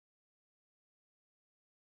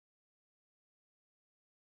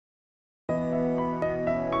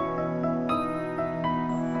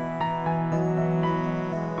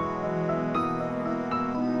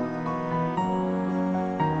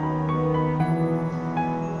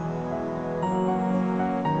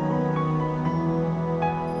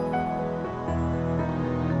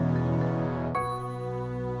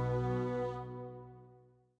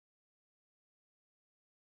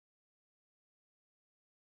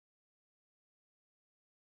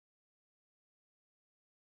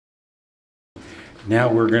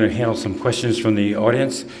Now we're going to handle some questions from the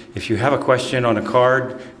audience. If you have a question on a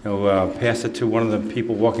card, pass it to one of the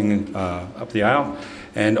people walking up the aisle.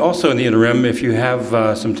 And also in the interim, if you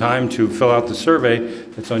have some time to fill out the survey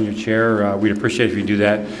that's on your chair, we'd appreciate if you do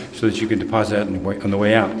that so that you can deposit that on the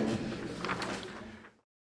way out.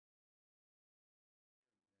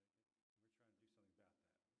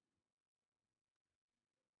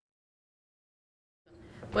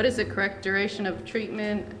 What is the correct duration of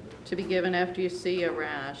treatment to be given after you see a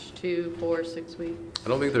rash? 2, 4, 6 weeks? I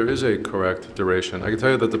don't think there is a correct duration. I can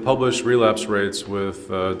tell you that the published relapse rates with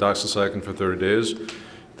doxycycline for 30 days,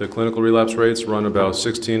 the clinical relapse rates run about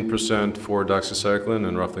 16% for doxycycline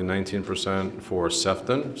and roughly 19% for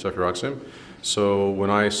cefuroxime. So when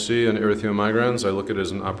I see an erythema migrans, I look at it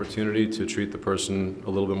as an opportunity to treat the person a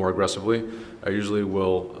little bit more aggressively. I usually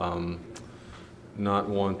will not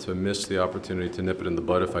want to miss the opportunity to nip it in the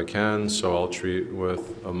bud if I can, so I'll treat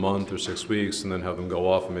with a month or 6 weeks and then have them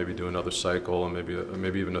go off and maybe do another cycle and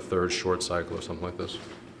maybe even a third short cycle or something like this.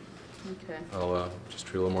 Okay. I'll just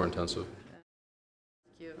treat a little more intensive.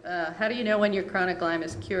 Thank you. How do you know when your chronic Lyme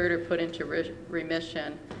is cured or put into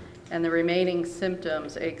remission and the remaining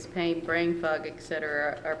symptoms, aches, pain, brain fog,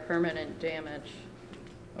 etc., are permanent damage,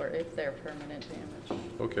 or if they're permanent damage?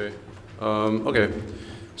 Okay. Okay.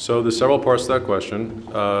 So there's several parts to that question.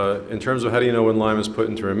 In terms of how do you know when Lyme is put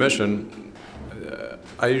into remission,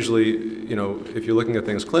 I usually, if you're looking at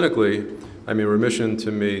things clinically, I mean, remission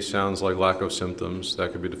to me sounds like lack of symptoms.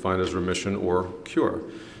 That could be defined as remission or cure.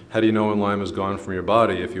 How do you know when Lyme is gone from your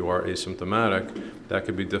body if you are asymptomatic? That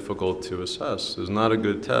could be difficult to assess. There's not a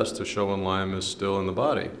good test to show when Lyme is still in the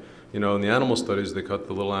body. In the animal studies, they cut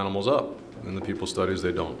the little animals up. In the people studies,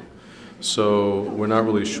 they don't. So we're not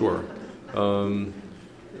really sure.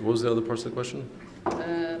 What was the other parts of the question?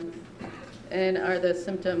 And are the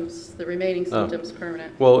symptoms, the remaining symptoms,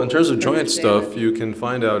 permanent? Well, in terms of joint stuff, you can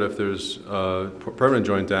find out if there's permanent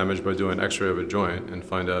joint damage by doing an x-ray of a joint and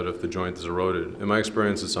find out if the joint is eroded. In my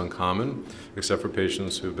experience, it's uncommon, except for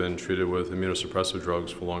patients who've been treated with immunosuppressive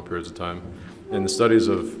drugs for long periods of time. In the studies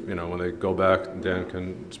of, when they go back, Dan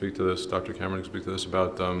can speak to this, Dr. Cameron can speak to this,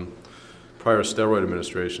 about prior steroid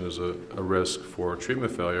administration is a risk for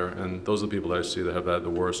treatment failure, and those are the people that I see that have had the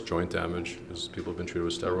worst joint damage, is people who have been treated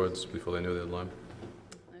with steroids before they knew they had Lyme.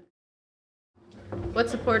 What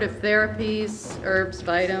supportive therapies, herbs,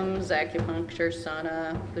 vitamins, acupuncture,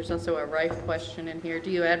 sauna? There's also a rife question in here. Do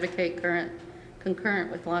you advocate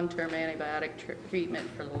concurrent with long-term antibiotic treatment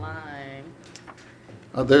for Lyme?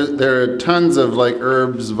 There are tons of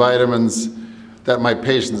herbs, vitamins that my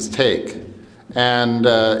patients take. And,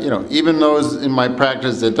 even those in my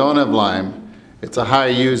practice that don't have Lyme, it's a high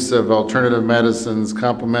use of alternative medicines,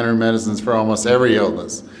 complementary medicines for almost every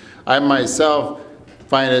illness. I myself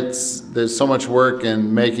find there's so much work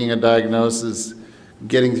in making a diagnosis,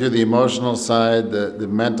 getting through the emotional side, the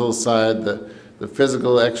mental side, the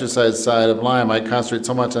physical exercise side of Lyme. I concentrate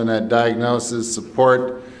so much on that diagnosis,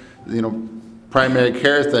 support, primary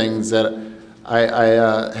care things that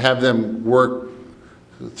I have them work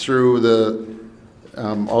through the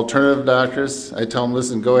alternative doctors. I tell them,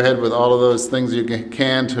 listen, go ahead with all of those things you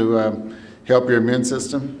can to help your immune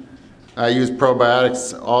system. I use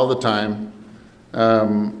probiotics all the time.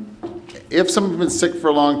 If someone's been sick for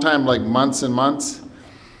a long time, like months and months,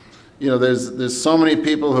 there's so many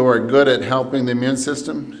people who are good at helping the immune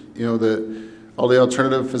system. All the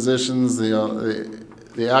alternative physicians, the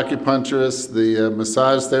acupuncturists, the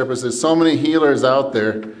massage therapists. There's so many healers out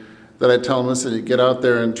there that I tell them, listen, you get out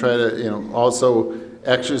there and try to, also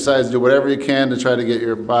exercise, do whatever you can to try to get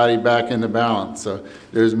your body back into balance. So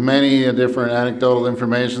there's many different anecdotal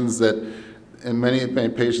informations and many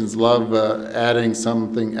patients love adding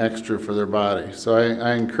something extra for their body. So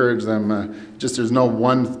I encourage them, there's no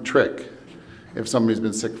one trick if somebody's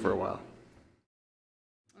been sick for a while.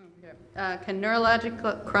 Okay. Can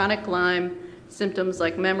neurological chronic Lyme symptoms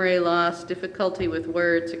like memory loss, difficulty with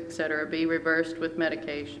words, etc., be reversed with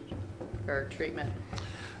medication or treatment?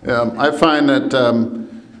 I find that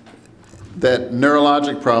that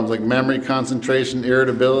neurologic problems like memory, concentration,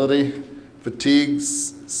 irritability, fatigue,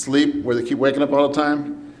 sleep, where they keep waking up all the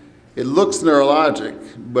time, it looks neurologic,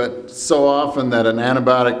 but so often that an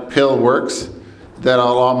antibiotic pill works that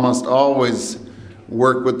I'll almost always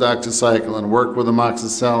work with doxycycline, work with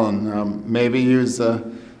amoxicillin, maybe use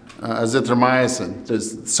azithromycin.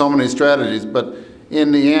 There's so many strategies, but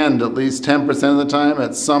in the end, at least 10% of the time,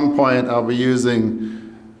 at some point, I'll be using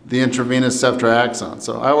the intravenous ceftriaxone.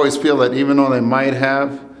 So I always feel that even though they might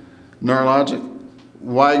have neurologic,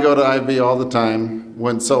 why go to IV all the time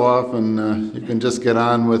when so often you can just get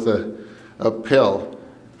on with a pill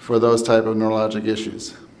for those type of neurologic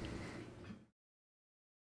issues?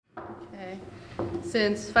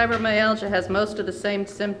 Since fibromyalgia has most of the same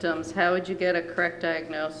symptoms, how would you get a correct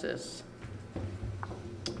diagnosis?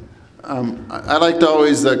 I like to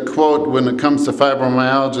always quote when it comes to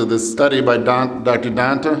fibromyalgia, this study by Dr.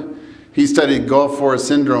 Danta. He studied Gulf War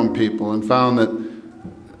syndrome people and found that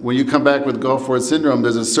when you come back with Gulf War syndrome,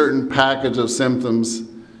 there's a certain package of symptoms.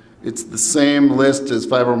 It's the same list as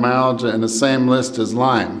fibromyalgia and the same list as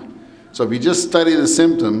Lyme. So if you just study the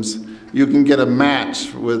symptoms, you can get a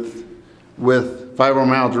match with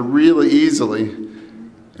fibromyalgia really easily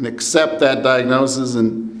and accept that diagnosis.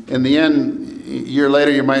 And in the end, a year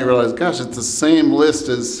later, you might realize, gosh, it's the same list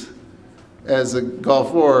as a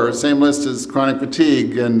Gulf War, or same list as chronic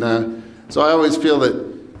fatigue. And so I always feel that,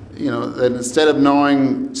 that instead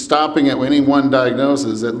of stopping at any one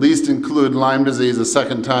diagnosis, at least include Lyme disease a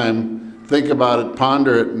second time, think about it,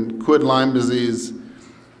 ponder it, and could Lyme disease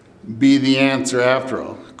be the answer after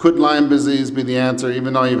all? Could Lyme disease be the answer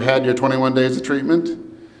even though you've had your 21 days of treatment?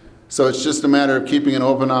 So it's just a matter of keeping an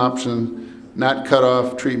open option, not cut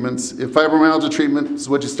off treatments. If fibromyalgia treatment is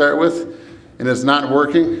what you start with and it's not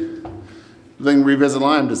working, then revisit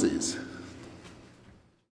Lyme disease.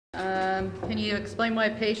 Can you explain why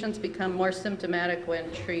patients become more symptomatic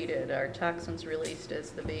when treated? Are toxins released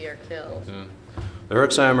as the bee are killed? Yeah. The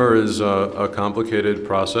Herksheimer is a complicated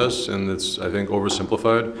process, and it's, I think,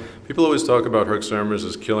 oversimplified. People always talk about Herksheimer's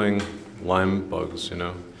as killing Lyme bugs,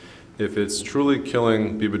 If it's truly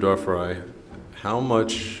killing B. burgdorferi, how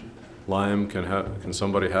much Lyme can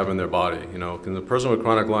somebody have in their body? Can the person with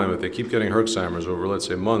chronic Lyme, if they keep getting Herksheimer's over, let's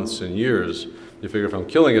say, months and years, you figure if I'm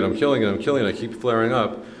killing it, I keep flaring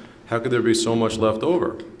up, how could there be so much left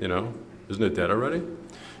over, Isn't it dead already?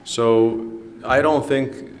 So I don't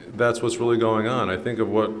think that's what's really going on. I think a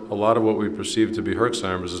lot of what we perceive to be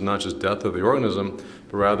Herksheimer's is not just death of the organism,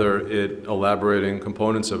 but rather it elaborating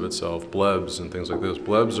components of itself, blebs and things like this.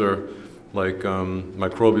 Blebs are like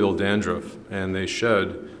microbial dandruff, and they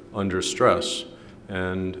shed under stress.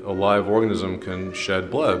 And a live organism can shed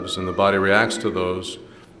blebs, and the body reacts to those,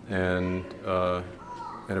 and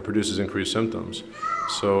it produces increased symptoms.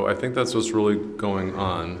 So I think that's what's really going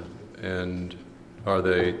on. And are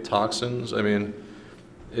they toxins? I mean,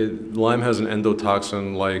 Lyme has an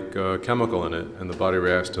endotoxin-like chemical in it, and the body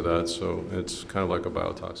reacts to that, so it's kind of like a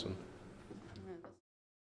biotoxin.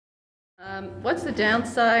 What's the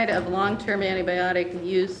downside of long-term antibiotic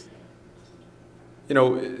use?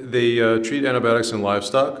 They treat antibiotics in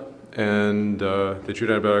livestock, and they treat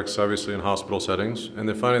antibiotics obviously in hospital settings, and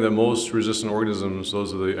they're finding that most resistant organisms,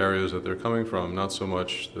 those are the areas that they're coming from, not so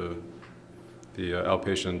much the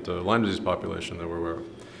outpatient Lyme disease population that we're aware of.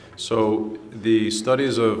 So the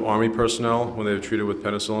studies of Army personnel, when they're treated with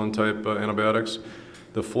penicillin-type antibiotics,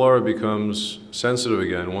 the flora becomes sensitive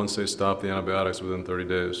again once they stop the antibiotics within 30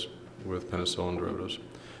 days with penicillin derivatives.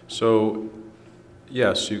 So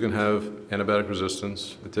yes, you can have antibiotic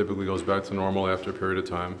resistance. It typically goes back to normal after a period of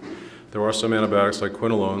time. There are some antibiotics like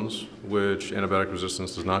quinolones, which antibiotic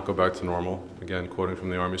resistance does not go back to normal, again, quoting from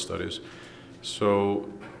the Army studies. So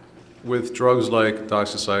with drugs like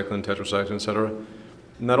doxycycline, tetracycline, et cetera,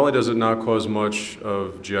 not only does it not cause much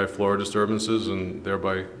of GI flora disturbances and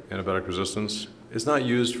thereby antibiotic resistance, it's not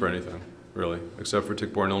used for anything, really, except for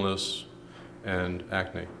tick-borne illness and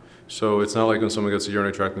acne. So it's not like when someone gets a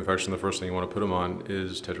urinary tract infection, the first thing you want to put them on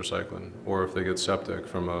is tetracycline, or if they get septic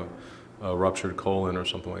from a ruptured colon or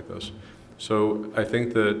something like this. So I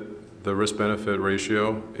think that the risk-benefit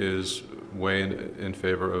ratio is way in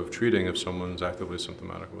favor of treating if someone's actively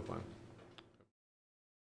symptomatic with Lyme.